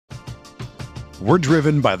We're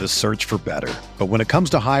driven by the search for better. But when it comes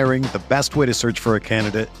to hiring, the best way to search for a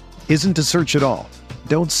candidate isn't to search at all.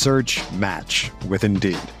 Don't search, match with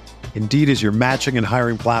Indeed. Indeed is your matching and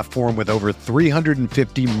hiring platform with over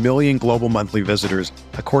 350 million global monthly visitors,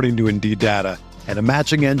 according to Indeed data, and a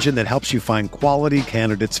matching engine that helps you find quality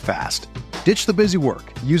candidates fast. Ditch the busy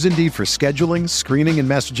work. Use Indeed for scheduling, screening, and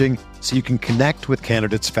messaging so you can connect with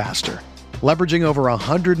candidates faster. Leveraging over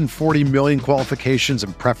 140 million qualifications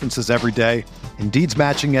and preferences every day, Indeed's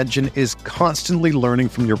matching engine is constantly learning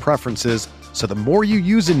from your preferences, so the more you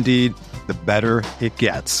use Indeed, the better it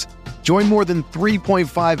gets. Join more than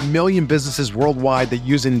 3.5 million businesses worldwide that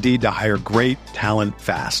use Indeed to hire great talent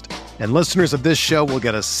fast. And listeners of this show will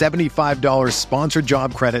get a $75 sponsored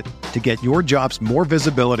job credit to get your jobs more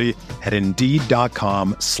visibility at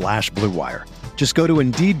Indeed.com/Blue Wire. Just go to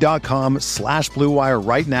Indeed.com/Blue Wire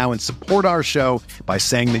right now and support our show by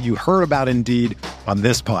saying that you heard about Indeed on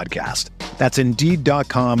this podcast. That's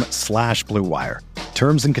Indeed.com/Blue Wire.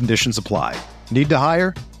 Terms and conditions apply. Need to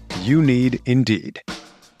hire? You need Indeed.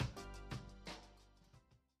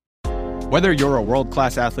 Whether you're a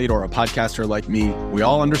world-class athlete or a podcaster like me, we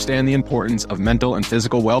all understand the importance of mental and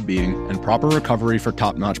physical well-being and proper recovery for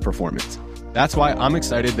top-notch performance. That's why I'm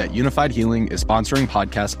excited that Unified Healing is sponsoring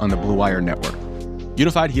podcasts on the Blue Wire Network.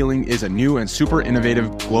 Unified Healing is a new and super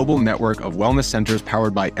innovative global network of wellness centers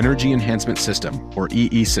powered by Energy Enhancement System, or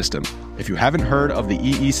EE System. If you haven't heard of the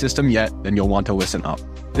EE System yet, then you'll want to listen up.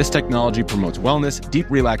 This technology promotes wellness, deep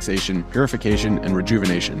relaxation, purification, and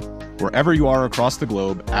rejuvenation. Wherever you are across the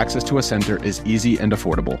globe, access to a center is easy and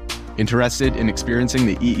affordable. Interested in experiencing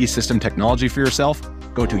the EE System technology for yourself?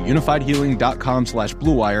 Go to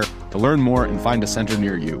unifiedhealing.com/Blue Wire to learn more and find a center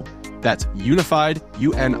near you. That's unified,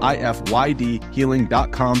 UNIFYD,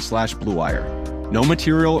 healing.com/Blue Wire. No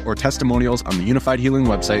material or testimonials on the Unified Healing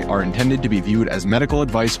website are intended to be viewed as medical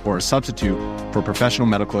advice or a substitute for professional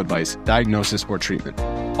medical advice, diagnosis, or treatment.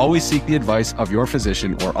 Always seek the advice of your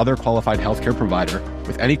physician or other qualified healthcare provider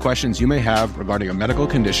with any questions you may have regarding a medical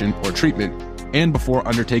condition or treatment and before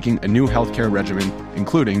undertaking a new healthcare regimen,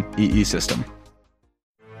 including EE System.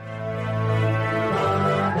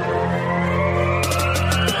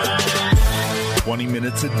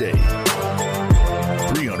 Minutes a day,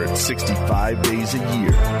 365 days a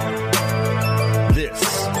year. This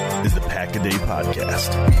is the Pack-A-Day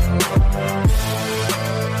Podcast.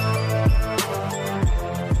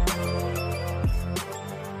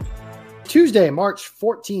 Tuesday, March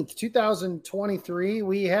 14th, 2023,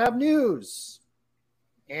 we have news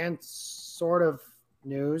and sort of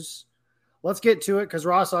news. Let's get to it because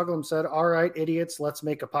Ross Uglum said, all right, idiots, let's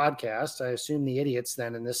make a podcast. I assume the idiots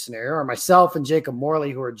then in this scenario are myself and Jacob Morley,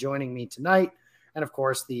 who are joining me tonight. And of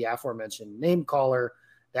course, the aforementioned name caller,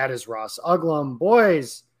 that is Ross Uglum.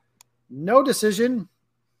 Boys, no decision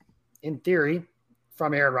in theory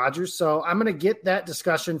from Aaron Rodgers. So I'm going to get that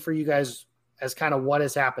discussion for you guys as kind of what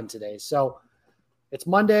has happened today. So it's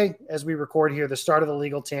Monday as we record here. The start of the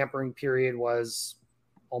legal tampering period was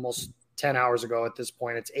almost 10 hours ago at this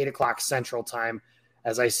point. It's 8 o'clock Central Time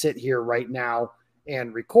as I sit here right now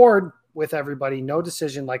and record with everybody. No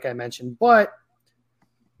decision, like I mentioned, but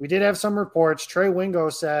we did have some reports. Trey Wingo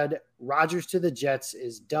said Rodgers to the Jets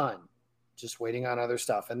is done, just waiting on other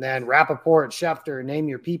stuff. And then Rappaport, Schefter, name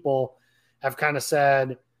your people, have kind of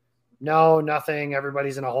said, no, nothing.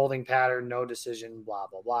 Everybody's in a holding pattern, no decision, blah,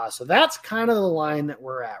 blah, blah. So that's kind of the line that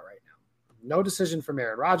we're at right now. No decision from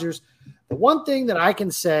Aaron Rodgers. The one thing that I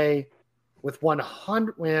can say with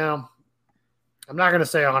 100, well, I'm not going to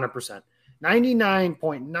say 100%,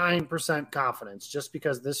 99.9% confidence, just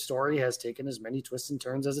because this story has taken as many twists and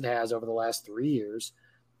turns as it has over the last 3 years.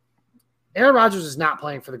 Aaron Rodgers is not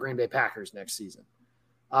playing for the Green Bay Packers next season.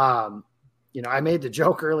 I made the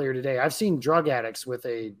joke earlier today. I've seen drug addicts with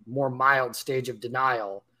a more mild stage of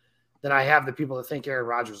denial than I have the people that think Aaron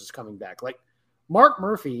Rodgers is coming back. Like Mark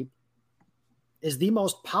Murphy is the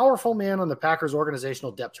most powerful man on the Packers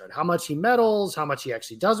organizational depth chart. How much he meddles, how much he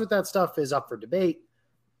actually does with that stuff is up for debate.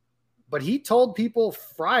 But he told people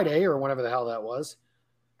Friday, or whenever the hell that was,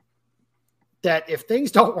 that if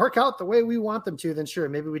things don't work out the way we want them to, then sure,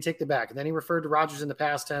 maybe we take the back. And then he referred to Rodgers in the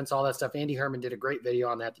past tense, all that stuff. Andy Herman did a great video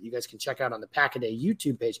on that you guys can check out on the Pack-A-Day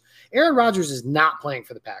YouTube page. Aaron Rodgers is not playing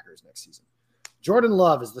for the Packers next season. Jordan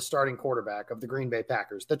Love is the starting quarterback of the Green Bay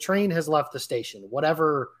Packers. The train has left the station.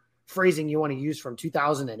 Whatever phrasing you want to use from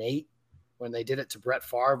 2008 when they did it to Brett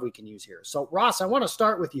Favre, we can use here. So, Ross, I want to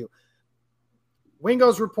start with you.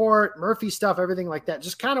 Wingo's report, Murphy stuff, everything like that.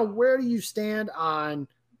 Just kind of where do you stand on,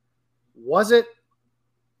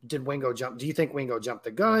 did Wingo jump? Do you think Wingo jumped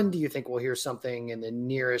the gun? Do you think we'll hear something in the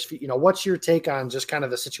nearest, what's your take on just kind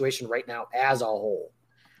of the situation right now as a whole?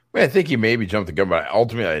 I think he maybe jumped the gun, but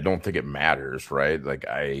ultimately I don't think it matters, right? Like,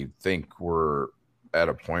 I think we're at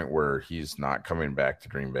a point where he's not coming back to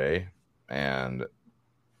Green Bay, and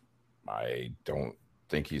I don't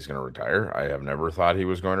think he's going to retire. I have never thought he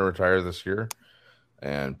was going to retire this year.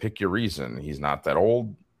 And pick your reason. He's not that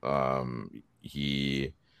old.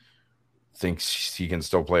 He thinks he can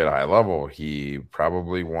still play at a high level. He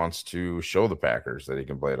probably wants to show the Packers that he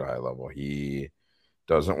can play at a high level. He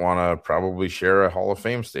doesn't want to probably share a Hall of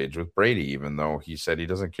Fame stage with Brady, even though he said he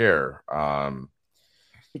doesn't care.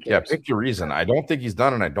 Pick your reason. I don't think he's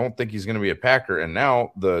done, and I don't think he's going to be a Packer. And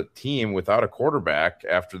now the team without a quarterback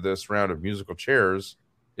after this round of musical chairs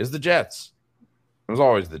is the Jets. It was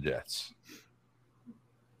always the Jets.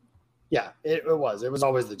 Yeah, it was. It was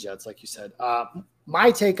always the Jets, like you said.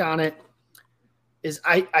 My take on it is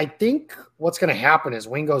I think what's going to happen is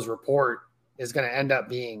Wingo's report is going to end up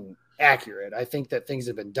being accurate. I think that things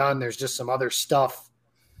have been done. There's just some other stuff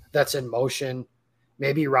that's in motion.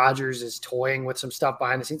 Maybe Rodgers is toying with some stuff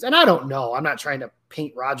behind the scenes. And I don't know. I'm not trying to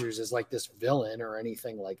paint Rodgers as like this villain or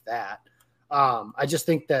anything like that. I just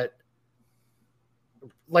think that,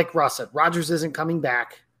 like Ross said, Rodgers isn't coming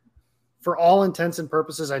back. For all intents and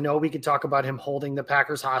purposes, I know we could talk about him holding the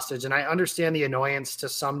Packers hostage, and I understand the annoyance to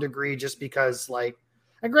some degree just because, like,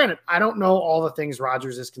 and granted, I don't know all the things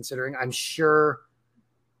Rodgers is considering. I'm sure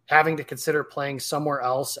having to consider playing somewhere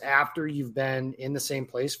else after you've been in the same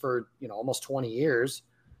place for, almost 20 years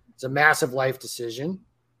is a massive life decision.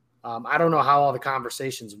 I don't know how all the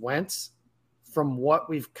conversations went. From what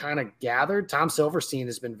we've kind of gathered, Tom Silverstein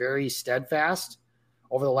has been very steadfast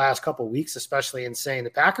over the last couple of weeks, especially in saying the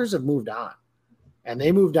Packers have moved on. And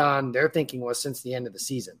they moved on, their thinking was since the end of the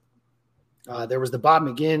season. There was the Bob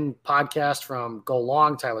McGinn podcast from Go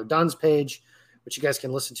Long, Tyler Dunn's page, which you guys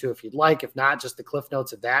can listen to if you'd like. If not, just the cliff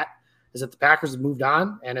notes of that is that the Packers have moved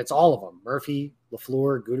on, and it's all of them. Murphy,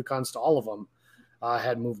 LaFleur, Gutekunst, all of them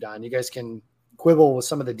had moved on. You guys can quibble with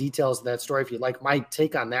some of the details of that story if you'd like. My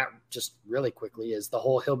take on that, just really quickly, is the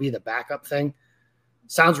whole he'll be the backup thing.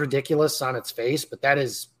 Sounds ridiculous on its face, but that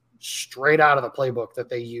is straight out of the playbook that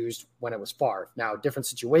they used when it was Favre. Now, different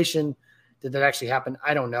situation. Did that actually happen?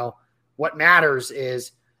 I don't know. What matters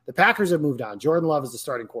is the Packers have moved on. Jordan Love is the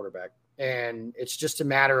starting quarterback, and it's just a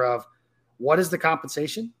matter of what is the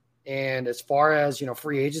compensation. And as far as,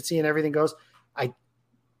 free agency and everything goes,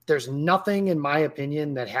 there's nothing, in my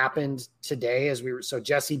opinion, that happened today so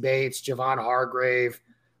Jesse Bates, Javon Hargrave,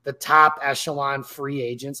 the top echelon free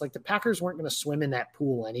agents, like the Packers weren't going to swim in that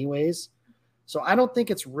pool anyways. So I don't think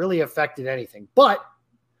it's really affected anything, but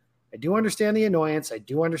I do understand the annoyance. I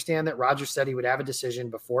do understand that Rodgers said he would have a decision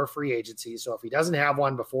before free agency. So if he doesn't have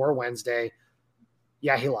one before Wednesday,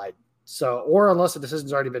 yeah, he lied. So, or unless the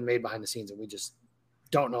decision's already been made behind the scenes and we just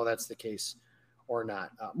don't know that's the case or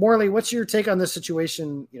not. Morley, what's your take on this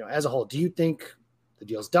situation, as a whole? Do you think the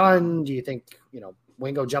deal's done? Do you think,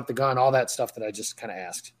 Wingo jumped the gun, all that stuff that I just kind of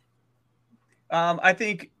asked? I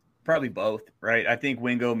think probably both, right? I think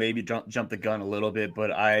Wingo maybe jumped the gun a little bit,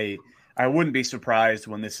 but I wouldn't be surprised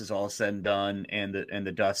when this is all said and done and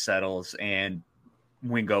the dust settles and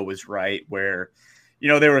Wingo was right where,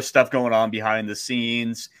 there was stuff going on behind the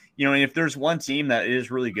scenes, and if there's one team that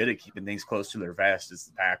is really good at keeping things close to their vest, it's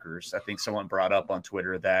the Packers. I think someone brought up on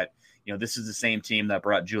Twitter that, this is the same team that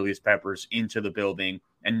brought Julius Peppers into the building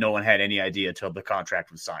and no one had any idea until the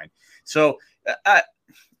contract was signed. So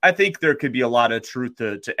I think there could be a lot of truth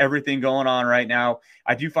to everything going on right now.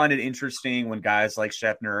 I do find it interesting when guys like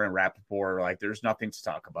Schefter and Rappaport are like, there's nothing to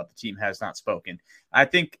talk about. The team has not spoken. I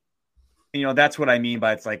think, that's what I mean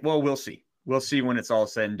by it's like, well, we'll see. We'll see when it's all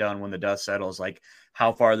said and done, when the dust settles, like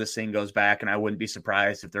how far this thing goes back. And I wouldn't be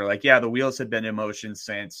surprised if they're like, yeah, the wheels have been in motion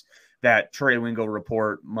since that Trey Wingo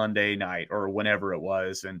report Monday night or whenever it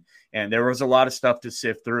was. And there was a lot of stuff to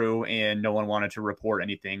sift through and no one wanted to report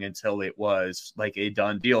anything until it was like a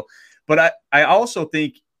done deal. But I also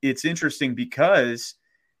think it's interesting because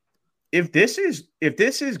if this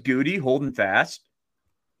is Goody holding fast,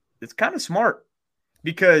 it's kind of smart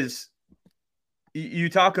because you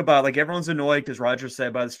talk about like everyone's annoyed because Rodgers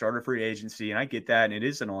said by the start of free agency, and I get that, and it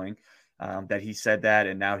is annoying that he said that,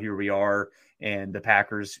 and now here we are, and the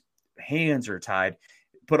Packers' hands are tied.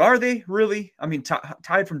 But are they really? I mean,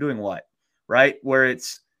 tied from doing what, right? Where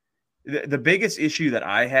it's the biggest issue that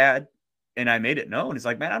I had, and I made it known, is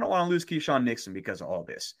like, man, I don't want to lose Keyshawn Nixon because of all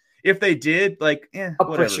this. If they did, like, I'll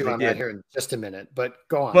whatever, push you on that here in just a minute, but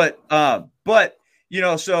go on. But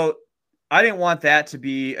so I didn't want that to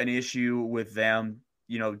be an issue with them,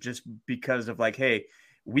 just because of like, hey,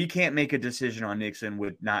 we can't make a decision on Nixon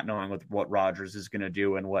with not knowing what Rodgers is going to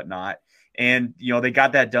do and whatnot. And, they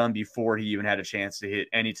got that done before he even had a chance to hit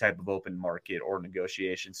any type of open market or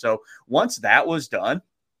negotiation. So once that was done,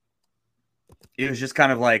 it was just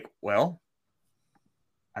kind of like, well,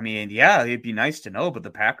 I mean, yeah, it'd be nice to know, but the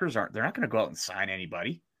Packers they're not going to go out and sign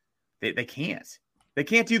anybody. They can't. They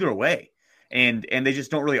can't either way. And they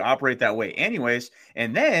just don't really operate that way anyways.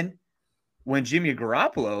 And then when Jimmy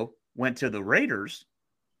Garoppolo went to the Raiders,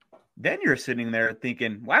 then you're sitting there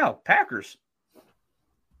thinking, wow, Packers,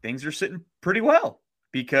 things are sitting pretty well,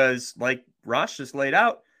 because like Ross just laid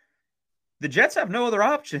out, the Jets have no other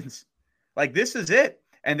options. Like, this is it.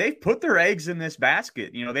 And they've put their eggs in this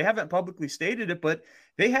basket. They haven't publicly stated it, but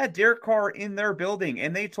they had Derek Carr in their building,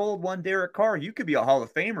 and they told one Derek Carr, you could be a Hall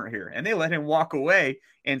of Famer here. And they let him walk away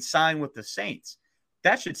and sign with the Saints.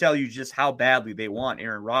 That should tell you just how badly they want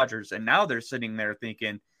Aaron Rodgers. And now they're sitting there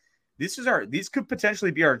thinking, these could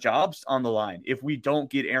potentially be our jobs on the line if we don't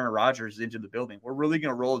get Aaron Rodgers into the building. We're really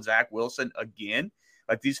going to roll Zach Wilson again.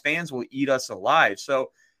 Like, these fans will eat us alive.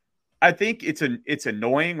 So I think it's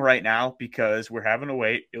annoying right now because we're having to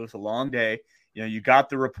wait. It was a long day. You got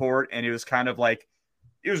the report, and it was kind of like,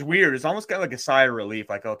 it was weird. It's almost kind of like a sigh of relief.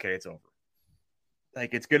 Like, okay, it's over.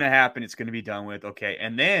 Like, it's going to happen. It's going to be done with. Okay.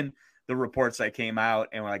 And then the reports that came out,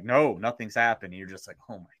 and we're like, no, nothing's happened. And you're just like,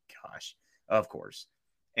 oh my gosh, of course.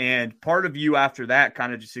 And part of you after that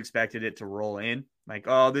kind of just expected it to roll in. Like,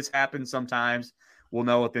 oh, this happens sometimes. We'll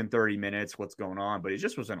know within 30 minutes what's going on. But it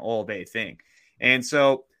just was an all day thing. And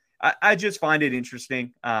so I just find it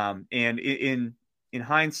interesting. And in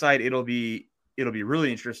hindsight, it'll be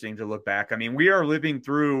really interesting to look back. I mean, we are living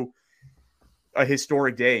through a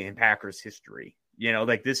historic day in Packers history.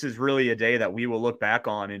 Like, this is really a day that we will look back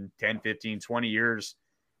on in 10, 15, 20 years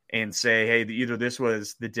and say, hey, either this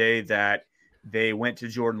was the day that they went to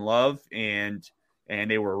Jordan Love and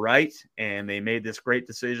they were right, and they made this great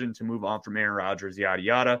decision to move on from Aaron Rodgers, yada,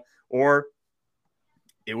 yada, or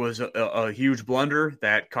it was a huge blunder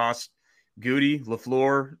that cost Goody,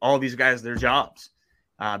 LaFleur, all these guys their jobs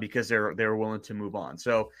because they're willing to move on.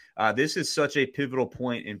 So this is such a pivotal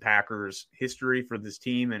point in Packers history for this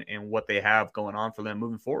team and what they have going on for them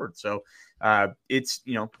moving forward. So it's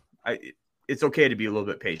okay to be a little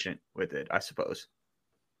bit patient with it, I suppose.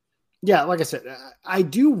 Yeah, like I said, I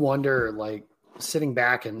do wonder, like, sitting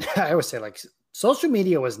back, and I always say, like, social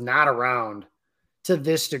media was not around to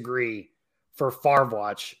this degree for Favre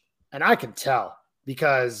Watch, and I can tell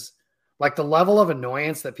because, like, the level of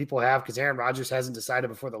annoyance that people have because Aaron Rodgers hasn't decided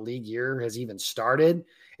before the league year has even started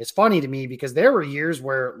is funny to me, because there were years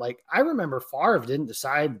where, like, I remember Favre didn't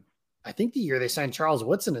decide, I think the year they signed Charles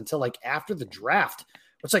Woodson, until like after the draft.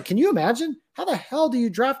 It's like, can you imagine how the hell do you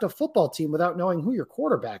draft a football team without knowing who your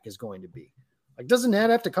quarterback is going to be? Like, doesn't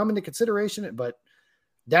that have to come into consideration? But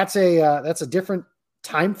that's a different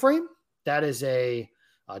time frame. That is a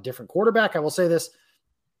different quarterback. I will say this.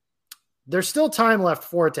 There's still time left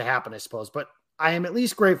for it to happen, I suppose, but I am at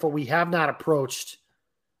least grateful we have not approached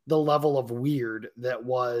the level of weird that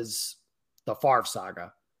was the Favre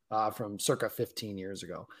saga from circa 15 years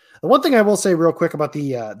ago. The one thing I will say real quick about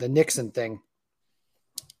the Nixon thing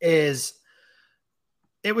is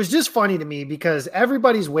it was just funny to me because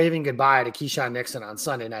everybody's waving goodbye to Keyshawn Nixon on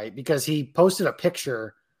Sunday night because he posted a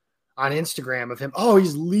picture on Instagram of him. Oh,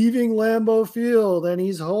 he's leaving Lambeau Field and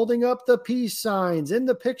he's holding up the peace signs in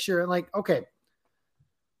the picture. And like, okay,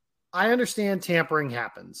 I understand tampering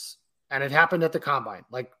happens, and it happened at the combine.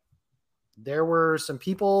 Like, there were some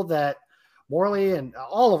people that Morley and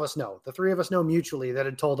all of us know, the three of us know mutually, that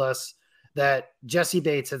had told us that Jesse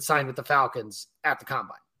Bates had signed with the Falcons at the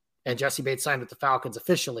combine. And Jesse Bates signed with the Falcons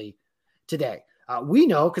officially today. We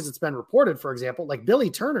know, because it's been reported, for example, like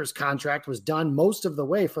Billy Turner's contract was done most of the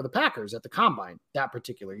way for the Packers at the combine that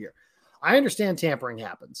particular year. I understand tampering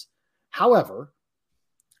happens. However,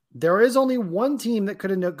 there is only one team that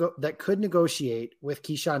could negotiate with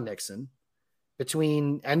Keyshawn Nixon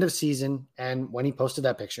between end of season and when he posted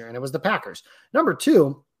that picture, and it was the Packers. Number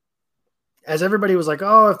two, as everybody was like,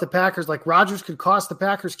 oh, if the Packers, like Rodgers could cost the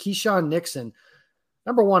Packers Keyshawn Nixon.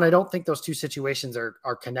 Number one, I don't think those two situations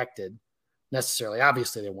are connected necessarily.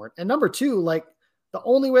 Obviously, they weren't. And number two, like, the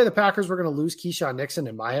only way the Packers were going to lose Keyshawn Nixon,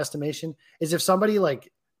 in my estimation, is if somebody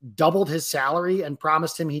like doubled his salary and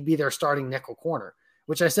promised him he'd be their starting nickel corner,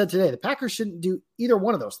 which I said today, the Packers shouldn't do either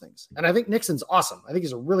one of those things. And I think Nixon's awesome. I think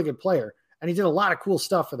he's a really good player, and he did a lot of cool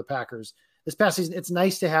stuff for the Packers this past season. It's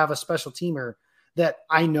nice to have a special teamer that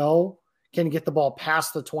I know can get the ball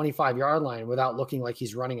past the 25-yard line without looking like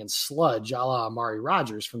he's running in sludge, a la Amari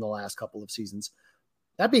Rodgers from the last couple of seasons.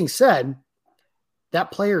 That being said,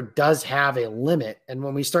 that player does have a limit. And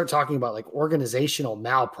when we start talking about like organizational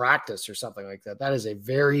malpractice or something like that, that is a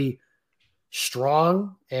very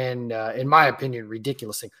strong and, in my opinion,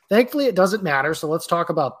 ridiculous thing. Thankfully, it doesn't matter. So let's talk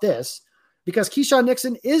about this, because Keisean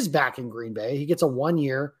Nixon is back in Green Bay. He gets a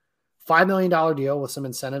 1-year, $5 million deal with some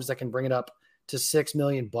incentives that can bring it up to $6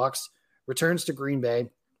 million. Returns to Green Bay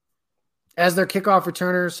as their kickoff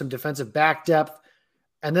returner, some defensive back depth.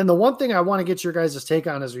 And then the one thing I want to get your guys' take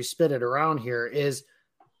on as we spit it around here is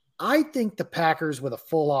I think the Packers with a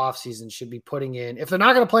full offseason should be putting in, if they're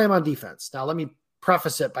not going to play him on defense. Now, let me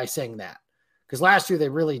preface it by saying that, because last year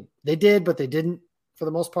they did, but they didn't for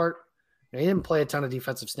the most part. He didn't play a ton of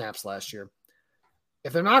defensive snaps last year.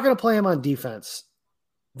 If they're not going to play him on defense,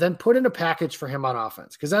 then put in a package for him on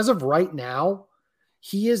offense. Because as of right now,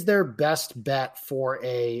 he is their best bet for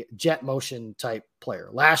a jet motion type player.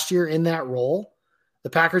 Last year in that role, the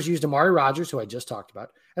Packers used Amari Rodgers, who I just talked about,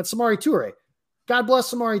 and Samori Toure. God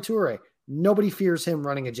bless Samori Toure. Nobody fears him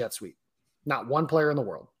running a jet sweep. Not one player in the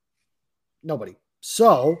world. Nobody.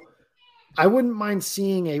 So I wouldn't mind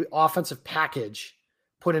seeing an offensive package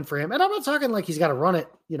put in for him. And I'm not talking like he's got to run it,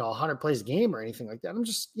 100 plays a game or anything like that. I'm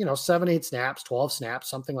just, 7, 8 snaps, 12 snaps,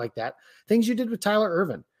 something like that. Things you did with Tyler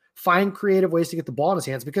Ervin. Find creative ways to get the ball in his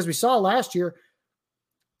hands, because we saw last year,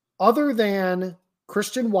 other than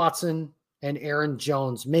Christian Watson and Aaron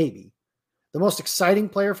Jones, maybe the most exciting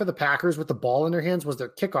player for the Packers with the ball in their hands was their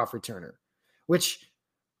kickoff returner, which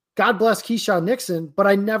God bless Keisean Nixon, but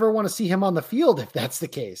I never want to see him on the field if that's the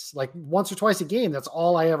case. Like once or twice a game, that's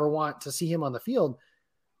all I ever want to see him on the field,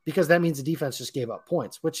 because that means the defense just gave up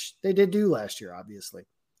points, which they did do last year, obviously.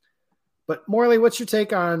 But Morley, what's your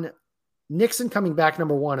take on Nixon coming back,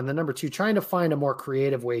 number one, and then number two, trying to find a more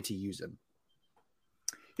creative way to use him?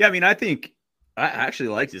 Yeah, I mean, I think I actually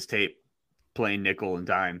liked his tape playing nickel and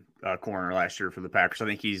dime corner last year for the Packers. I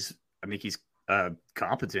think he's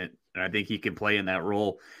competent, and I think he can play in that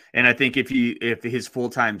role. And I think if his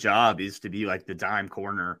full-time job is to be like the dime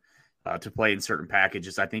corner to play in certain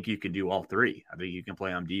packages, I think you can do all three. I think you can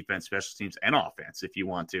play on defense, special teams, and offense if you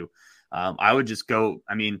want to. I would just go.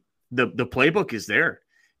 I mean, the playbook is there.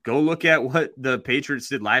 Go look at what the Patriots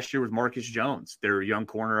did last year with Marcus Jones, their young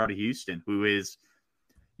corner out of Houston, who is,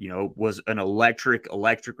 was an electric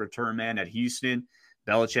return man at Houston.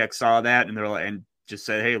 Belichick saw that and just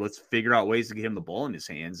said, hey, let's figure out ways to get him the ball in his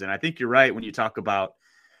hands. And I think you're right when you talk about,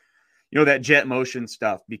 that jet motion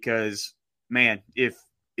stuff, because man, if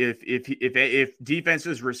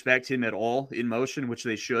defenses respect him at all in motion, which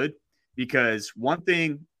they should, because one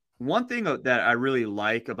thing that I really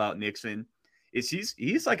like about Nixon is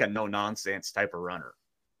he's like a no nonsense type of runner.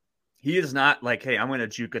 He is not like, hey, I'm going to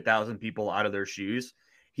juke 1,000 people out of their shoes.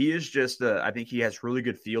 He is just I think he has really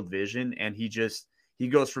good field vision, and he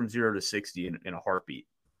goes from 0 to 60 in a heartbeat.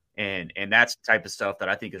 And that's the type of stuff that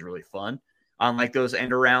I think is really fun. Unlike those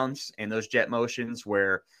end arounds and those jet motions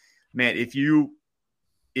where, man, if you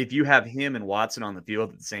have him and Watson on the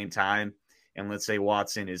field at the same time, and let's say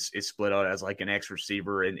Watson is split out as like an X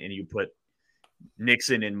receiver, and you put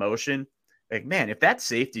Nixon in motion, like, man, if that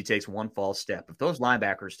safety takes one false step, if those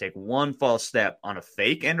linebackers take one false step on a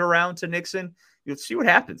fake end around to Nixon, you'll see what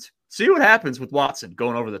happens. See what happens with Watson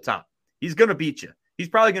going over the top. He's going to beat you. He's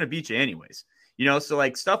probably going to beat you anyways. So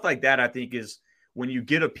like stuff like that, I think, is when you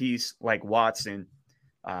get a piece like Watson,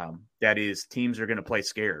 that is, teams are going to play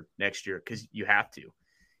scared next year because you have to.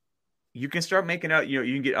 You can start making out, you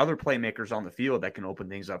can get other playmakers on the field that can open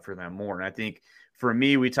things up for them more. And I think for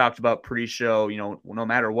me, we talked about pre-show, no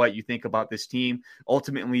matter what you think about this team,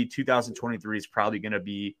 ultimately 2023 is probably going to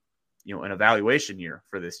be, an evaluation year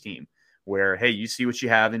for this team where, hey, you see what you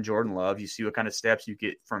have in Jordan Love, you see what kind of steps you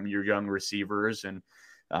get from your young receivers, and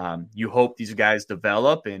you hope these guys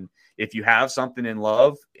develop. And if you have something in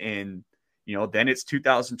Love, and, then it's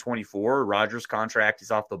 2024, Rodgers' contract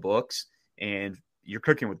is off the books, and you're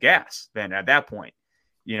cooking with gas then at that point,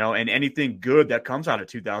 and anything good that comes out of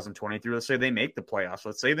 2023, let's say they make the playoffs,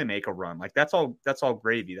 let's say they make a run, like that's all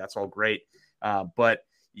gravy. That's all great. But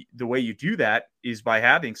the way you do that is by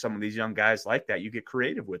having some of these young guys like that. You get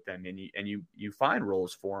creative with them, and you find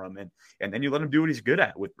roles for them, and then you let him do what he's good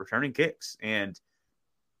at with returning kicks. And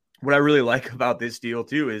what I really like about this deal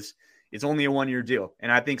too is it's only a 1-year deal.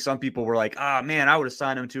 And I think some people were like, man, I would have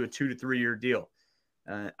signed him to a 2 to 3 year deal.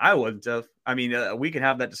 I wouldn't have. I mean, we can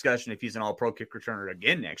have that discussion if he's an all-pro kick returner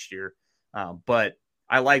again next year. But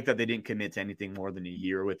I like that they didn't commit to anything more than a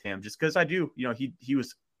year with him, just because I do. He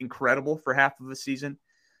was incredible for half of the season.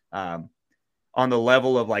 On the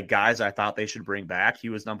level of like guys I thought they should bring back, he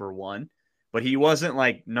was number one. But he wasn't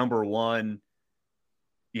like number one,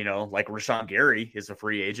 like Rashawn Gary is a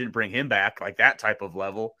free agent, bring him back, like that type of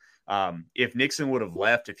level. If Nixon would have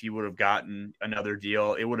left, if he would have gotten another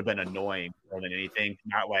deal, it would have been annoying more than anything.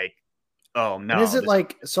 Not like, oh no. And is it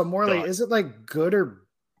like, so Morley, is it like good or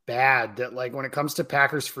bad that like when it comes to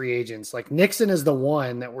Packers free agents, like Nixon is the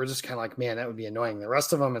one that we're just kind of like, man, that would be annoying. The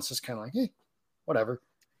rest of them, it's just kind of like, hey, whatever.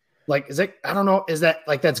 Like, is it, I don't know. Is that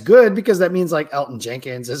like, that's good because that means like Elton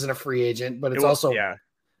Jenkins isn't a free agent, but it's also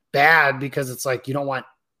bad because it's like, you don't want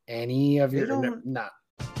any of your, not.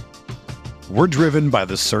 We're driven by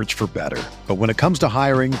the search for better. But when it comes to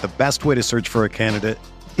hiring, the best way to search for a candidate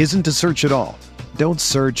isn't to search at all. Don't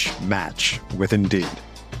search, match with Indeed.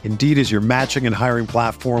 Indeed is your matching and hiring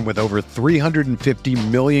platform with over 350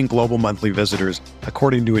 million global monthly visitors,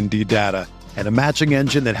 according to Indeed data, and a matching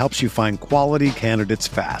engine that helps you find quality candidates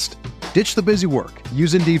fast. Ditch the busy work.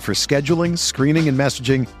 Use Indeed for scheduling, screening, and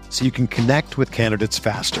messaging so you can connect with candidates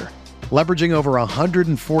faster. Leveraging over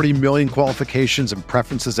 140 million qualifications and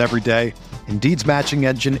preferences every day, Indeed's matching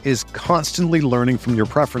engine is constantly learning from your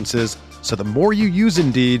preferences, so the more you use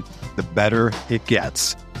Indeed, the better it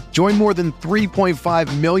gets. Join more than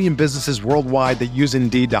 3.5 million businesses worldwide that use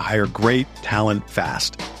Indeed to hire great talent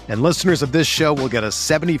fast. And listeners of this show will get a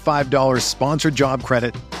 $75 sponsored job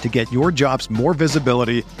credit to get your jobs more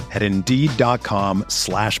visibility at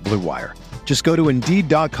Indeed.com/Blue Wire. Just go to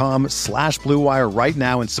Indeed.com/Blue Wire right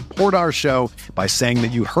now and support our show by saying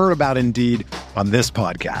that you heard about Indeed on this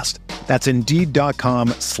podcast. That's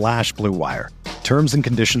Indeed.com/Blue Wire. Terms and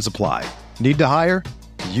conditions apply. Need to hire?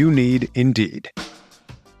 You need Indeed.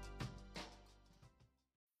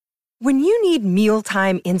 When you need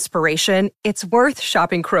mealtime inspiration, it's worth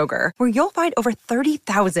shopping Kroger, where you'll find over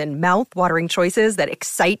 30,000 mouth-watering choices that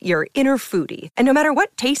excite your inner foodie. And no matter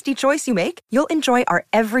what tasty choice you make, you'll enjoy our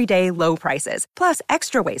everyday low prices, plus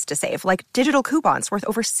extra ways to save, like digital coupons worth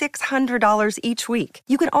over $600 each week.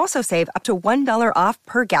 You can also save up to $1 off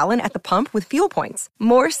per gallon at the pump with fuel points.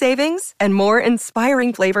 More savings and more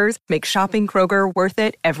inspiring flavors make shopping Kroger worth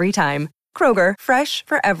it every time. Kroger, fresh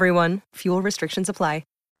for everyone. Fuel restrictions apply.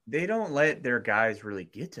 They don't let their guys really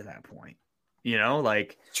get to that point, you know,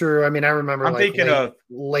 like. True. I mean, I remember I'm thinking of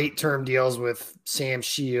late term deals with Sam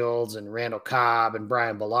Shields and Randall Cobb and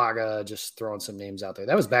Brian Balaga, just throwing some names out there.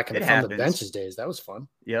 That was back in the benches days. That was fun.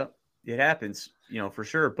 Yep. It happens, you know, for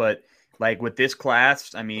sure. But like with this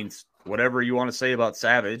class, I mean, whatever you want to say about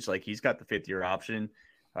Savage, like he's got the 5th-year option.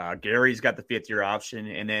 Gary's got the 5th-year option.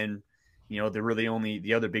 And then, you know,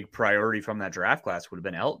 the other big priority from that draft class would have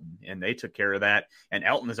been Elton, and they took care of that. And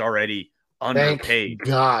Elton is already underpaid. Thank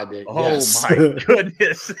God. Oh yes. my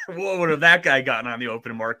goodness. What would have that guy gotten on the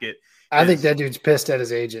open market? I think that dude's pissed at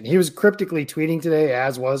his agent. He was cryptically tweeting today,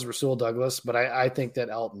 as was Rasul Douglas, but I think that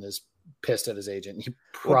Elton is pissed at his agent. He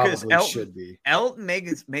probably should be. Elton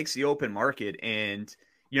makes the open market, and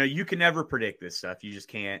you know, you can never predict this stuff. You just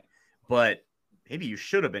can't. But maybe you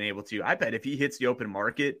should have been able to. I bet if he hits the open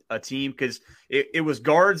market, a team, because it was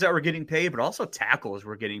guards that were getting paid, but also tackles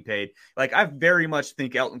were getting paid. Like, I very much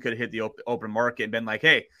think Elton could have hit the open market and been like,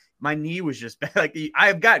 hey, my knee was just bad. Like,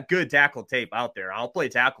 I've got good tackle tape out there. I'll play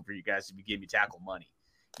tackle for you guys if you give me tackle money,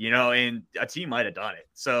 you know, and a team might have done it.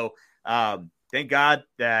 So thank God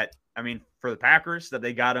that, I mean, for the Packers, that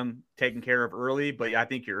they got him taken care of early. But I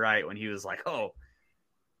think you're right when he was like, oh,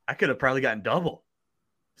 I could have probably gotten double.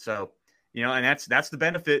 So, you know, and that's the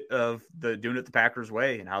benefit of doing it the Packers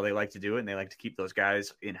way and how they like to do it. And they like to keep those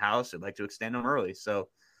guys in-house. They like to extend them early. So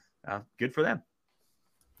good for them.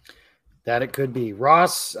 That it could be.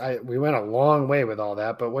 Ross, we went a long way with all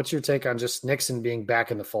that, but what's your take on just Nixon being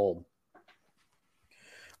back in the fold?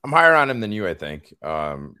 I'm higher on him than you, I think.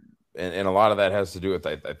 And a lot of that has to do with,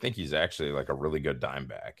 I think he's actually like a really good dime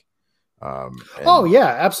back. Oh yeah,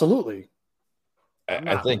 absolutely.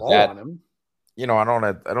 I think that, on him. You know, I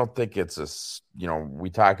don't think it's you know, we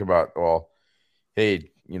talk about, well,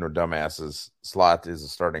 hey, you know, dumbasses, slot is a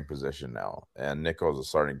starting position now, and nickel is a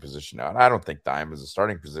starting position now. And I don't think dime is a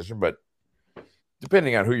starting position, but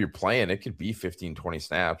depending on who you're playing, it could be 15, 20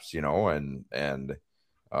 snaps, you know, and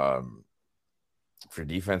if your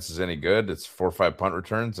defense is any good, it's 4 or 5 punt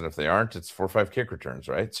returns. And if they aren't, it's 4 or 5 kick returns,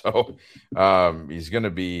 right? So he's going to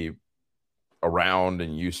be around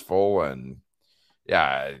and useful, and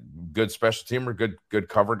yeah, good special teamer, good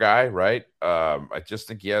cover guy, right? I just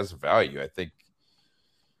think he has value. I think,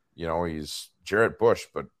 you know, he's Jarrett Bush,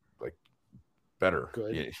 but like better.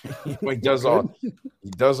 Good. He does all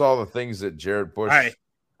the things that Jarrett Bush.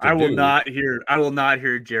 I will not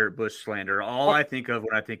hear Jarrett Bush slander. All I think of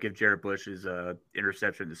when I think of Jarrett Bush is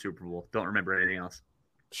interception in the Super Bowl. Don't remember anything else.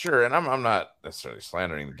 Sure, and I'm not necessarily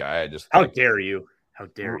slandering the guy. I just how dare you? How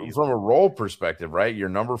dare you? From a role perspective, right? Your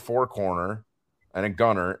number 4 corner and a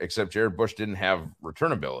gunner, except Jarrett Bush didn't have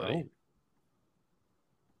return ability.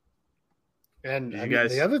 And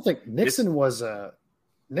the other thing, Nixon was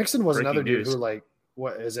another dude who, like,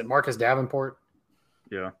 what is it? Marcus Davenport.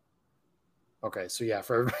 Yeah. Okay, so yeah,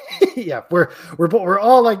 we're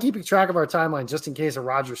all like keeping track of our timeline just in case a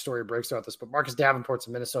Rodgers story breaks throughout this. But Marcus Davenport's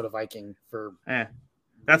a Minnesota Viking for.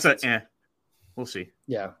 We'll see.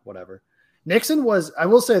 Yeah, whatever. Nixon was. I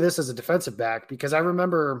will say this as a defensive back because I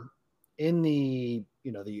remember in the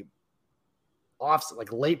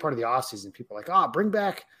late part of the offseason, people were like, "Oh, bring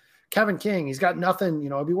back Kevin King. He's got nothing.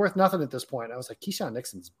 It'd be worth nothing at this point." I was like, Keyshawn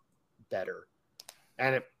Nixon's better,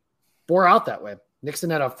 and it bore out that way.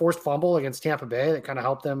 Nixon had a forced fumble against Tampa Bay that kind of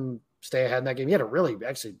helped them stay ahead in that game. He had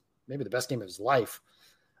maybe the best game of his life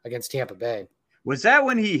against Tampa Bay. Was that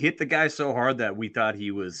when he hit the guy so hard that we thought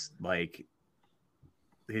he was like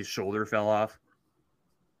his shoulder fell off?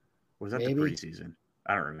 Or was that the preseason?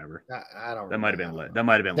 I don't remember. I don't. That might have been lit. That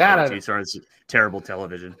might have been lit. It's terrible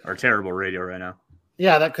television or terrible radio right now.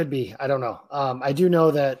 Yeah, that could be. I don't know. I do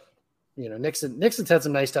know that. Nixon's had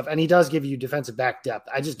some nice stuff, and he does give you defensive back depth.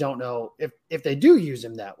 I just don't know if they do use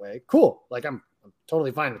him that way. Cool. Like, I'm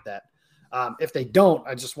totally fine with that. If they don't,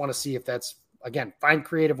 I just want to see if that's, again, find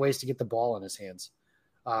creative ways to get the ball in his hands.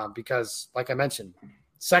 Because, like I mentioned,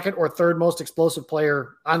 second or third most explosive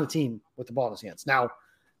player on the team with the ball in his hands. Now,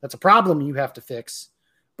 that's a problem you have to fix,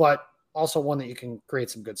 but also one that you can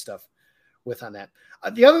create some good stuff with on that.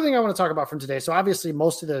 The other thing I want to talk about from today, so obviously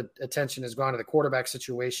most of the attention has gone to the quarterback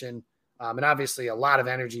situation. And obviously a lot of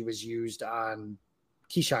energy was used on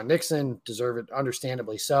Keyshawn Nixon, deserve it,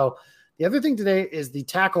 understandably. So the other thing today is the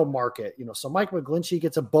tackle market. So Mike McGlinchey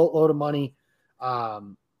gets a boatload of money. A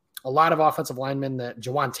lot of offensive linemen that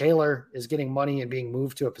Jawan Taylor is getting money and being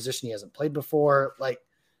moved to a position he hasn't played before. Like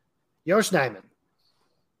Yosh Nijman.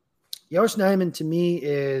 Yosh Nijman to me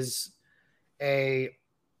is a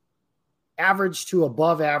average to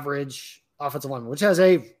above average offensive lineman, which has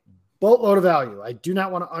a boatload of value. I do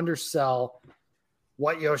not want to undersell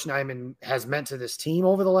what Yosh Nijman has meant to this team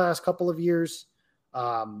over the last couple of years,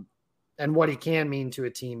 and what he can mean to a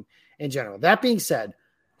team in general. That being said,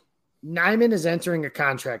 Nijman is entering a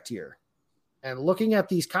contract year, and looking at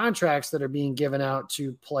these contracts that are being given out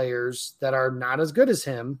to players that are not as good as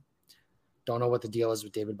him, don't know what the deal is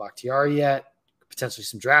with David Bakhtiari yet, potentially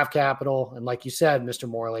some draft capital. And like you said, Mr.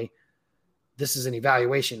 Morley, this is an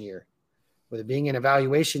evaluation year. With it being an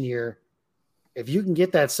evaluation year, if you can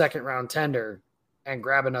get that second round tender and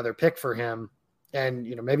grab another pick for him, and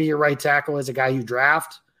maybe your right tackle is a guy you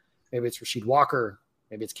draft, maybe it's Rasheed Walker,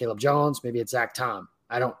 maybe it's Caleb Jones, maybe it's Zach Tom.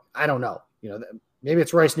 I don't know. Maybe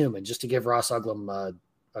it's Royce Newman, just to give Ross Uglum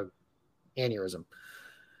a aneurysm.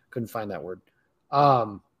 Couldn't find that word.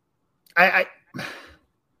 I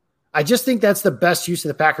just think that's the best use of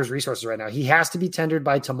the Packers' resources right now. He has to be tendered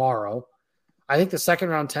by tomorrow. I think the second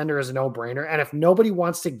round tender is a no-brainer. And if nobody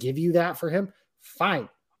wants to give you that for him, fine.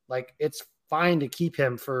 Like, it's fine to keep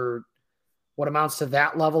him for what amounts to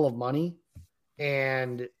that level of money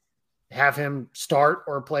and have him start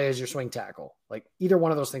or play as your swing tackle. Like, either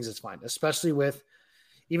one of those things is fine, especially with,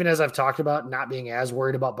 even as I've talked about, not being as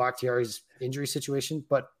worried about Bakhtiari's injury situation,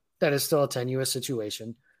 but that is still a tenuous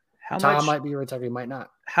situation. Tom might be right tackle, he might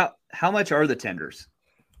not. How much are the tenders?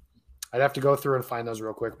 I'd have to go through and find those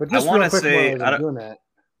real quick. But just I want to say, doing that.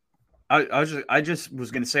 I just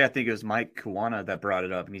was going to say, I think it was Mike Kawana that brought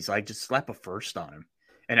it up, and he's like, just slap a first on him.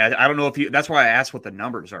 And I don't know if that's why I asked what the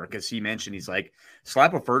numbers are, because he mentioned he's like,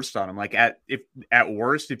 slap a first on him. Like at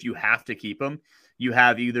worst, if you have to keep him, you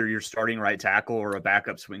have either your starting right tackle or a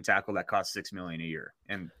backup swing tackle that costs $6 million a year.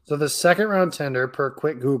 And so the second round tender per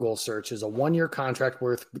quick Google search is a 1-year contract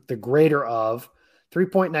worth the greater of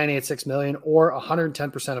 $3.986 million or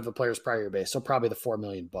 110% of the player's prior year base. So probably the $4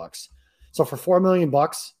 million. So for $4 million,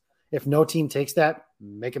 if no team takes that,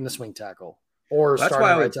 make him the swing tackle or starting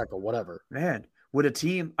right tackle, whatever. Man, would a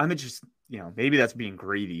team, I'm just, maybe that's being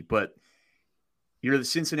greedy, but you're the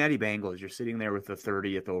Cincinnati Bengals. You're sitting there with the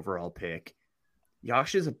 30th overall pick.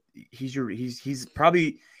 Yosh is he's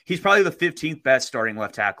probably the 15th best starting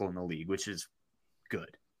left tackle in the league, which is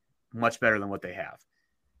good, much better than what they have.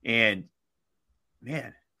 And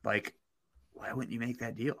man, like, why wouldn't you make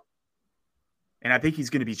that deal? And I think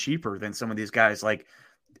he's going to be cheaper than some of these guys. Like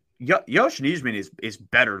Yosh Nijman is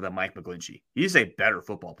better than Mike McGlinchey. He's a better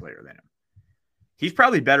football player than him. He's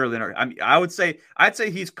probably better than, I'd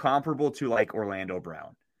say he's comparable to like Orlando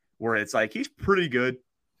Brown, where it's like, he's pretty good.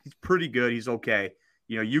 He's pretty good. He's okay.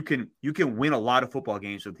 You can win a lot of football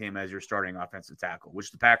games with him as your starting offensive tackle,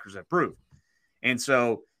 which the Packers have proved. And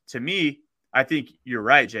so to me, I think you're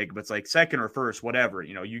right, Jacob. It's like second or first, whatever.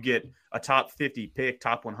 You get a top 50 pick,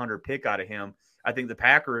 top 100 pick out of him. I think the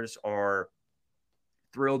Packers are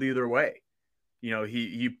thrilled either way.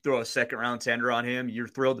 you throw a second round tender on him, you're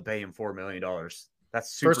thrilled to pay him $4 million.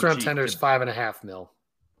 That's super first round cheap. tender is $5.5 million.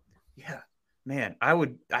 Yeah, man,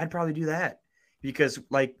 I'd probably do that because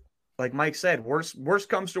like Mike said, worst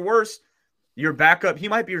comes to worst, your backup, he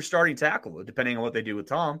might be your starting tackle, depending on what they do with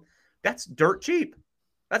Tom. That's dirt cheap.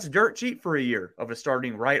 That's dirt cheap for a year of a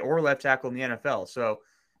starting right or left tackle in the NFL. So,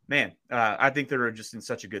 man, I think they're just in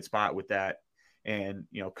such a good spot with that. And,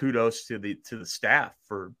 kudos to the staff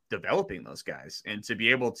for developing those guys and to be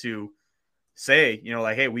able to say,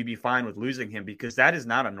 hey, we'd be fine with losing him, because that is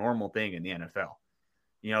not a normal thing in the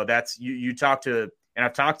NFL. That's you talk to, and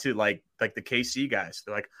I've talked to like the KC guys.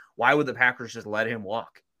 They're like, why would the Packers just let him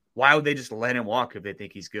walk? Why would they just let him walk if they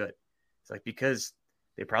think he's good? It's like, because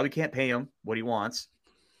they probably can't pay him what he wants,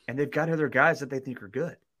 and they've got other guys that they think are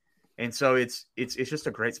good. And so it's just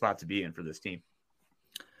a great spot to be in for this team.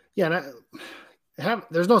 Yeah, and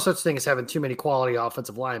there's no such thing as having too many quality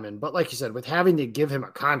offensive linemen. But like you said, with having to give him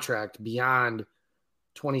a contract beyond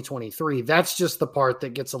 2023, that's just the part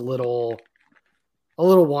that gets a little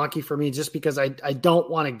wonky for me, just because I don't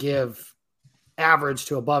want to give average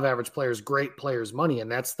to above average players, great players, money.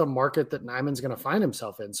 And that's the market that Nijman's going to find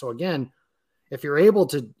himself in. So again, if you're able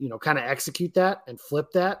to, kind of execute that and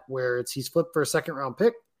flip that, where he's flipped for a second round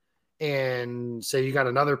pick, and say you got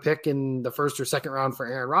another pick in the first or second round for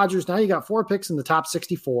Aaron Rodgers, now you got 4 picks in the top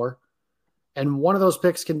 64. And one of those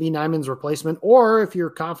picks can be Nijman's replacement. Or if you're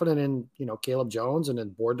confident in, Caleb Jones, and then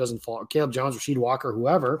board doesn't fall, Caleb Jones, Rasheed Walker,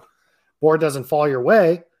 whoever, board doesn't fall your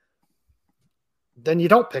way, then you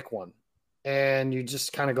don't pick one. And you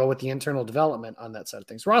just kind of go with the internal development on that side of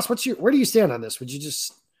things. Ross, where do you stand on this? Would you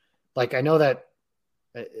just, I know that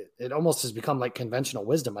it almost has become like conventional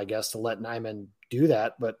wisdom, I guess, to let Nijman do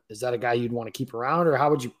that, but is that a guy you'd want to keep around, or how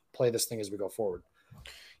would you play this thing as we go forward?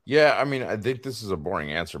 Yeah, I mean, I think this is a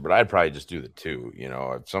boring answer, but I'd probably just do the 2.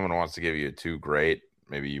 If someone wants to give you a 2, great.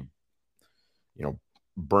 Maybe you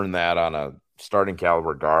burn that on a starting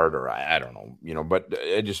caliber guard, or I don't know, but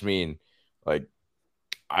I just mean,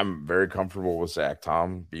 I'm very comfortable with Zach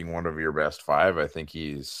Tom being one of your best 5. I think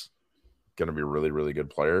he's going to be a really, really good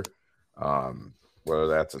player. Whether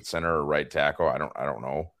that's at center or right tackle, I don't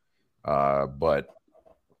know. But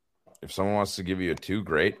if someone wants to give you a 2,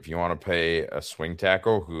 great. If you want to pay a swing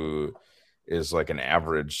tackle who is like an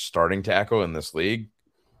average starting tackle in this league,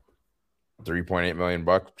 $3.8 million,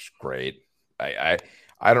 great. I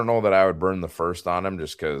don't know that I would burn the first on him,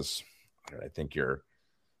 just because I think you're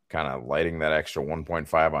kind of lighting that extra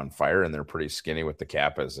 1.5 on fire, and they're pretty skinny with the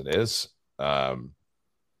cap as it is.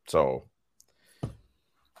 So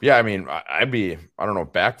yeah, I mean, I don't know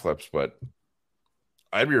backflips, but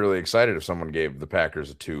I'd be really excited if someone gave the Packers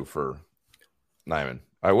a 2 for Nijman.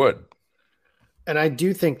 I would. And I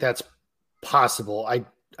do think that's possible. I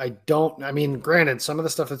mean, granted, some of the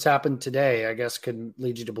stuff that's happened today, I guess, could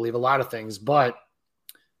lead you to believe a lot of things, but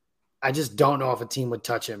I just don't know if a team would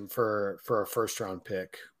touch him for a first round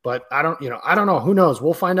pick. But I don't know. Who knows?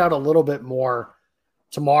 We'll find out a little bit more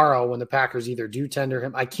tomorrow when the Packers either do tender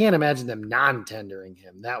him. I can't imagine them non-tendering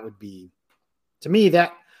him. That would be, to me,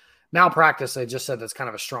 that malpractice. I just said that's kind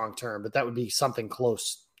of a strong term, but that would be something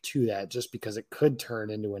close to that, just because it could turn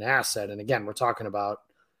into an asset. And again, we're talking about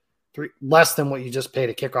less than what you just paid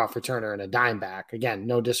a kickoff returner and a dime back. Again,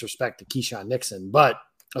 no disrespect to Keyshawn Nixon, but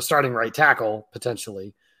a starting right tackle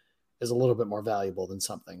potentially is a little bit more valuable than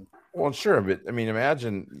something. Well, sure, but I mean,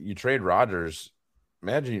 imagine you trade Rodgers.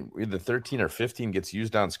 Imagine either 13 or 15 gets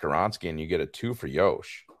used on Skoronski, and you get a 2 for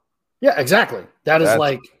Yosh. Yeah, exactly. That's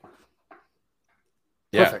perfect.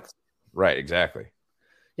 Yeah, right, exactly.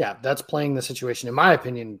 Yeah, that's playing the situation, in my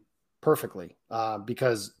opinion, perfectly.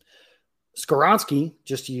 Because Skoronski,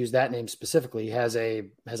 just to use that name specifically, has a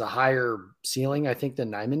higher ceiling, I think, than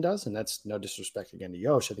Nijman does. And that's no disrespect again to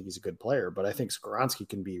Yosh. I think he's a good player, but I think Skoronski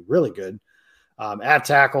can be really good at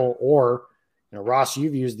tackle, or, Ross,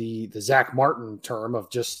 you've used the Zach Martin term of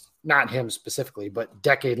just not him specifically, but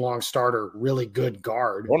decade-long starter, really good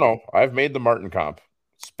guard. Oh, no, I've made the Martin comp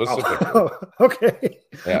specifically. Oh, okay.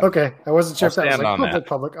 Yeah. Okay. I wasn't sure if that was like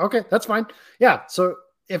public. Okay, that's fine. Yeah. So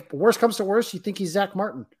if worst comes to worst, you think he's Zach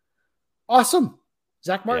Martin. Awesome.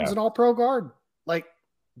 Zach Martin's an all-pro guard. Like,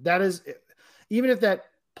 that is, even if that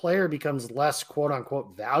player becomes less quote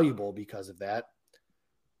unquote valuable because of that,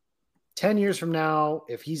 10 years from now,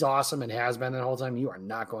 if he's awesome and has been the whole time, you are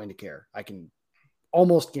not going to care. I can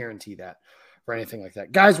almost guarantee that for anything like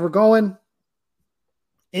that. Guys, we're going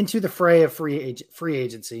into the fray of free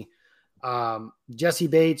agency. Jesse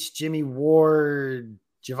Bates, Jimmy Ward,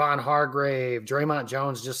 Javon Hargrave, Draymond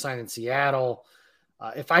Jones just signed in Seattle.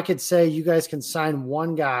 If I could say you guys can sign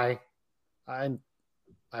one guy, I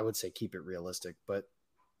would say keep it realistic, but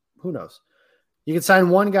who knows? You can sign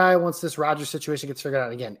one guy once this Rodgers situation gets figured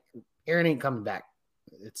out. Again, Aaron ain't coming back.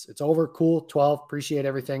 It's over. Cool. 12. Appreciate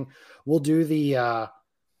everything. We'll do the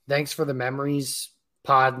thanks for the memories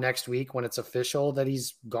pod next week when it's official that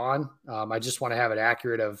he's gone. I just want to have it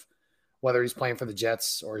accurate of whether he's playing for the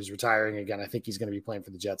Jets or he's retiring again. I think he's going to be playing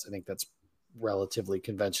for the Jets. I think that's relatively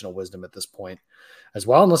conventional wisdom at this point as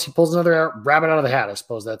well, unless he pulls another rabbit out of the hat. I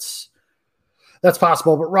suppose that's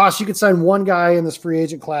possible. But Ross, you could sign one guy in this free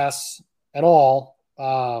agent class at all.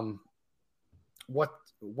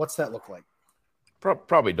 What's that look like?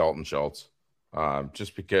 Probably Dalton Schultz,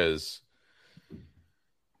 just because I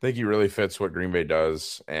think he really fits what Green Bay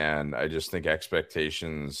does, and I just think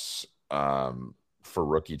expectations for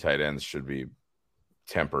rookie tight ends should be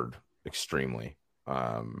tempered extremely,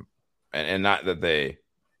 and not that they,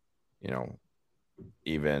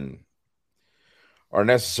 even are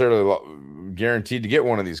necessarily guaranteed to get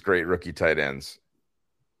one of these great rookie tight ends,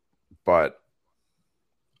 but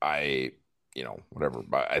whatever.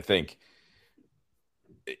 But I think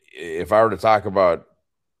if I were to talk about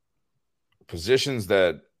positions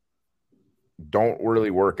that don't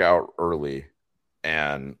really work out early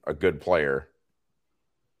and a good player,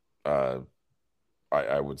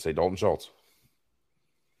 I would say Dalton Schultz.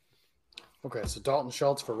 Okay, so Dalton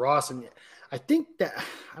Schultz for Ross. And I think that,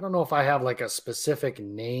 I don't know if I have like a specific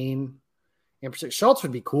name in particular. Schultz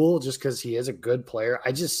would be cool just because he is a good player.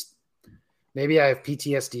 Maybe I have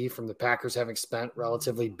PTSD from the Packers having spent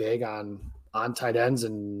relatively big on tight ends,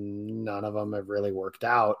 and none of them have really worked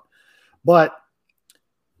out. But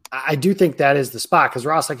I do think that is the spot because,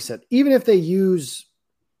 Ross, like I said, even if they use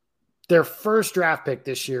their first draft pick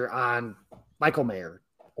this year on Michael Mayer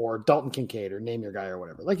or Dalton Kincaid or name your guy or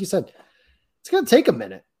whatever, like you said, it's going to take a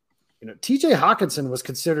minute. TJ Hawkinson was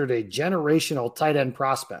considered a generational tight end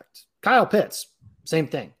prospect. Kyle Pitts, same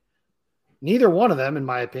thing. Neither one of them, in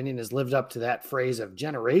my opinion, has lived up to that phrase of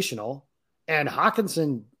generational. And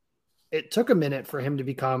Hawkinson, it took a minute for him to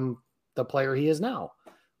become the player he is now.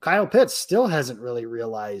 Kyle Pitts still hasn't really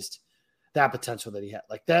realized that potential that he had.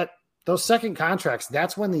 Like that, those second contracts,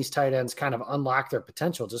 that's when these tight ends kind of unlock their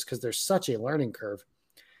potential just because there's such a learning curve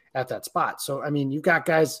at that spot. So, I mean, you've got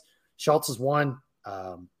guys, Schultz is one,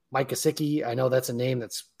 Mike Gesicki. I know that's a name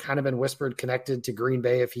that's kind of been whispered connected to Green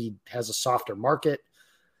Bay if he has a softer market.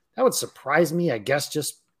 That would surprise me, I guess,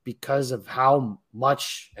 just because of how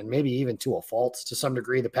much, and maybe even to a fault to some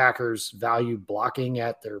degree, the Packers value blocking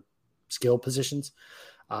at their skill positions.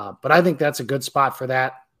 But I think that's a good spot for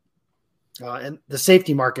that. And the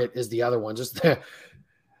safety market is the other one. Just there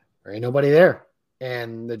ain't nobody there.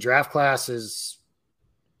 And the draft class is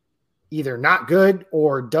either not good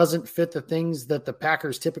or doesn't fit the things that the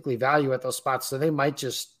Packers typically value at those spots. So they might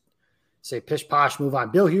just say pish posh, move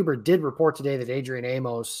on. Bill Huber did report today that Adrian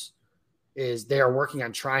Amos they are working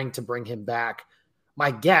on trying to bring him back.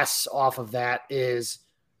 My guess off of that is,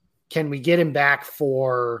 can we get him back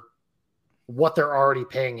for what they're already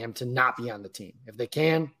paying him to not be on the team? If they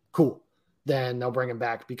can, cool. Then they'll bring him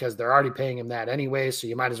back because they're already paying him that anyway. So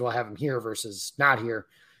you might as well have him here versus not here.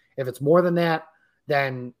 If it's more than that,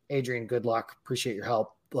 then Adrian, good luck. Appreciate your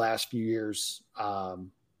help the last few years.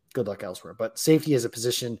 Good luck elsewhere. But safety is a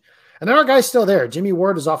position. And there are guys still there. Jimmy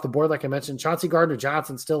Ward is off the board, like I mentioned. Chauncey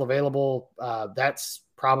Gardner-Johnson still available. That's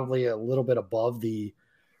probably a little bit above the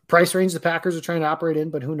price range the Packers are trying to operate in,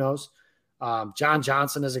 but who knows? John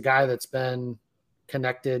Johnson is a guy that's been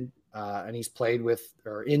connected, and he's played with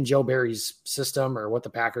or in Joe Barry's system or what the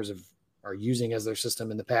Packers are using as their system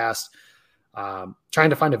in the past. Trying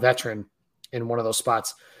to find a veteran in one of those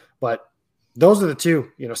spots. But those are the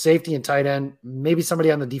two, safety and tight end, maybe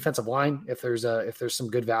somebody on the defensive line if there's some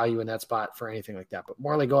good value in that spot for anything like that. But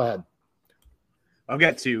Morley, go ahead. I'll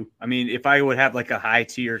get to. I mean, if I would have like a high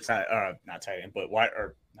tier, not tight end, but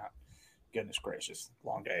not. Goodness gracious,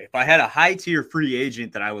 long day. If I had a high tier free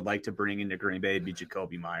agent that I would like to bring into Green Bay, it'd be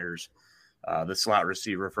Jacoby Myers, the slot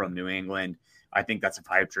receiver from New England. I think that's a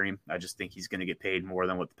pipe dream. I just think he's going to get paid more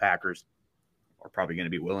than what the Packers are probably going to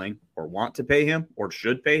be willing or want to pay him or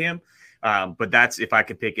should pay him. But that's, if I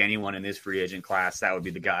could pick anyone in this free agent class, that would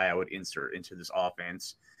be the guy I would insert into this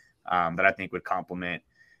offense that I think would complement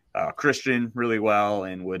Christian really well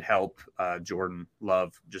and would help Jordan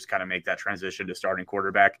Love just kind of make that transition to starting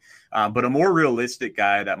quarterback. But a more realistic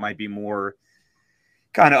guy that might be more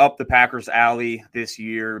kind of up the Packers' alley this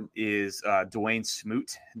year is Dwayne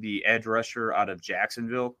Smoot, the edge rusher out of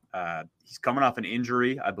Jacksonville. He's coming off an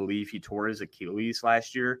injury. I believe he tore his Achilles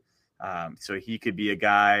last year. So he could be a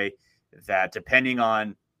guy that, depending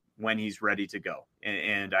on when he's ready to go,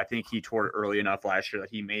 and I think he tore it early enough last year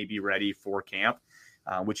that he may be ready for camp.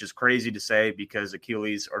 which is crazy to say because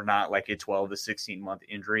Achilles are not like a 12 to 16 month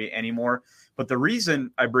injury anymore. But the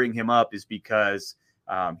reason I bring him up is because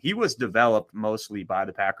he was developed mostly by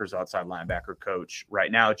the Packers outside linebacker coach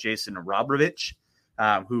right now, Jason Robrovich,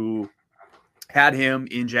 who had him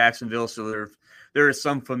in Jacksonville. So there is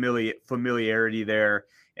some familiarity there.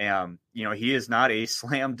 He is not a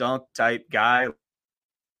slam dunk type guy.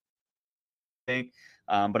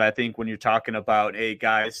 But I think when you're talking about,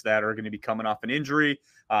 guys that are going to be coming off an injury,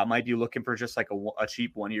 might be looking for just like a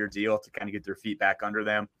cheap 1-year deal to kind of get their feet back under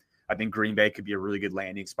them, I think Green Bay could be a really good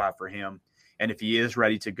landing spot for him. And if he is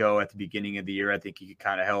ready to go at the beginning of the year, I think he could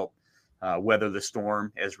kind of help weather the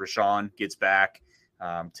storm as Rashawn gets back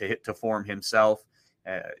to form himself.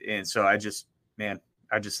 And so I just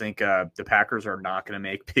think the Packers are not going to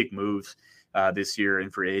make big moves this year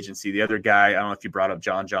in free agency. The other guy, I don't know if you brought up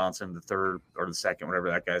John Johnson, the third or the second,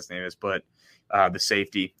 whatever that guy's name is, but the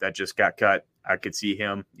safety that just got cut, I could see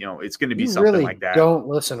him. It's going to be something really like that. Don't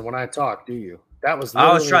listen when I talk, do you? That was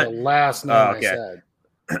literally the last name I said.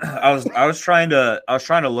 I was trying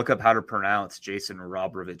to look up how to pronounce Jason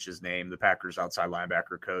Robrovich's name, the Packers outside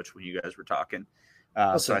linebacker coach, when you guys were talking.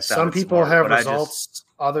 Listen, some people have results,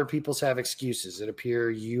 other people's have excuses. It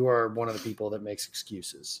appears you are one of the people that makes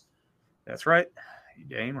excuses. That's right.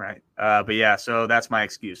 You're dang right. But yeah, so that's my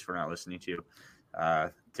excuse for not listening to you.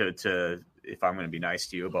 To if I'm going to be nice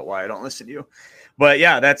to you about why I don't listen to you. But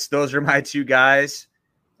yeah, those are my two guys,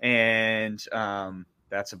 and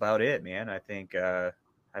that's about it, man. I think the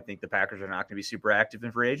Packers are not going to be super active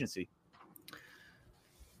in free agency.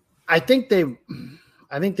 I think they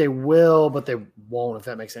will, but they won't, if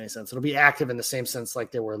that makes any sense. It'll be active in the same sense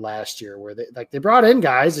like they were last year, where they brought in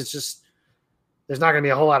guys. It's just there's not going to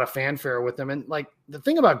be a whole lot of fanfare with them. And like the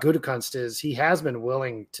thing about Gutekunst is he has been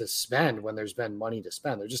willing to spend when there's been money to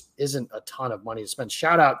spend. There just isn't a ton of money to spend.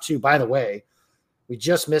 Shout out to, by the way, we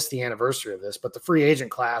just missed the anniversary of this, but the free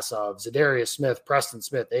agent class of Zadarius Smith, Preston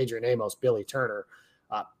Smith, Adrian Amos, Billy Turner,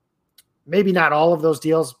 maybe not all of those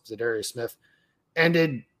deals. Zadarius Smith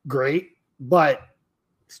ended great, but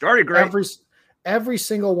started great. Every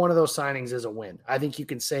single one of those signings is a win. I think you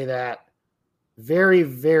can say that very,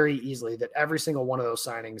 very easily, that every single one of those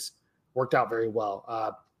signings worked out very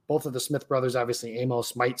well. Both of the Smith brothers, obviously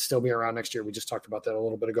Amos might still be around next year. We just talked about that a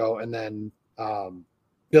little bit ago. And then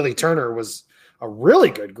Billy Turner was a really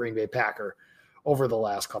good Green Bay Packer over the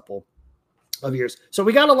last couple of years. So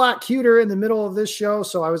we got a lot cuter in the middle of this show.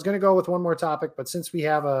 So I was going to go with one more topic, but since we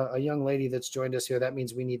have a young lady that's joined us here, that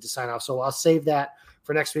means we need to sign off. So I'll save that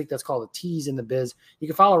for next week. That's called a tease in the biz. You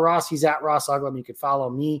can follow Ross. He's at Ross Uglum. You can follow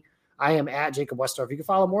me. I am at Jacob Westorf. You can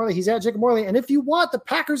follow Morley. He's at Jacob Morley. And if you want, the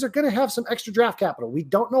Packers are going to have some extra draft capital. We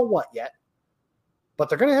don't know what yet, but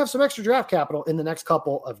they're going to have some extra draft capital in the next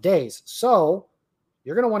couple of days. So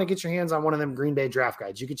you're going to want to get your hands on one of them Green Bay draft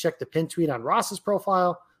guides. You can check the pin tweet on Ross's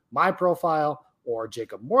profile, my profile, or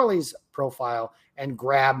Jacob Morley's profile and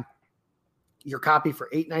grab your copy for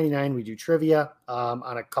 $8.99. We do trivia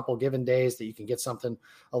on a couple given days that you can get something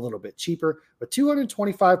a little bit cheaper, but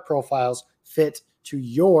 225 profiles fit to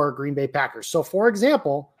your Green Bay Packers. So for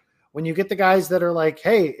example, when you get the guys that are like,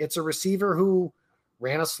 hey, it's a receiver who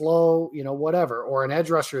ran a slow, whatever, or an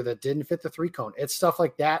edge rusher that didn't fit the 3-cone, it's stuff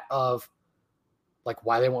like that of like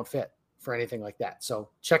why they won't fit for anything like that. So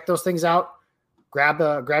check those things out. Grab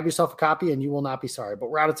yourself a copy and you will not be sorry.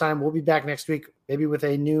 But we're out of time. We'll be back next week, maybe with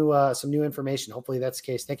a new some new information. Hopefully that's the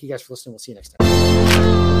case. Thank you guys for listening. We'll see you next time.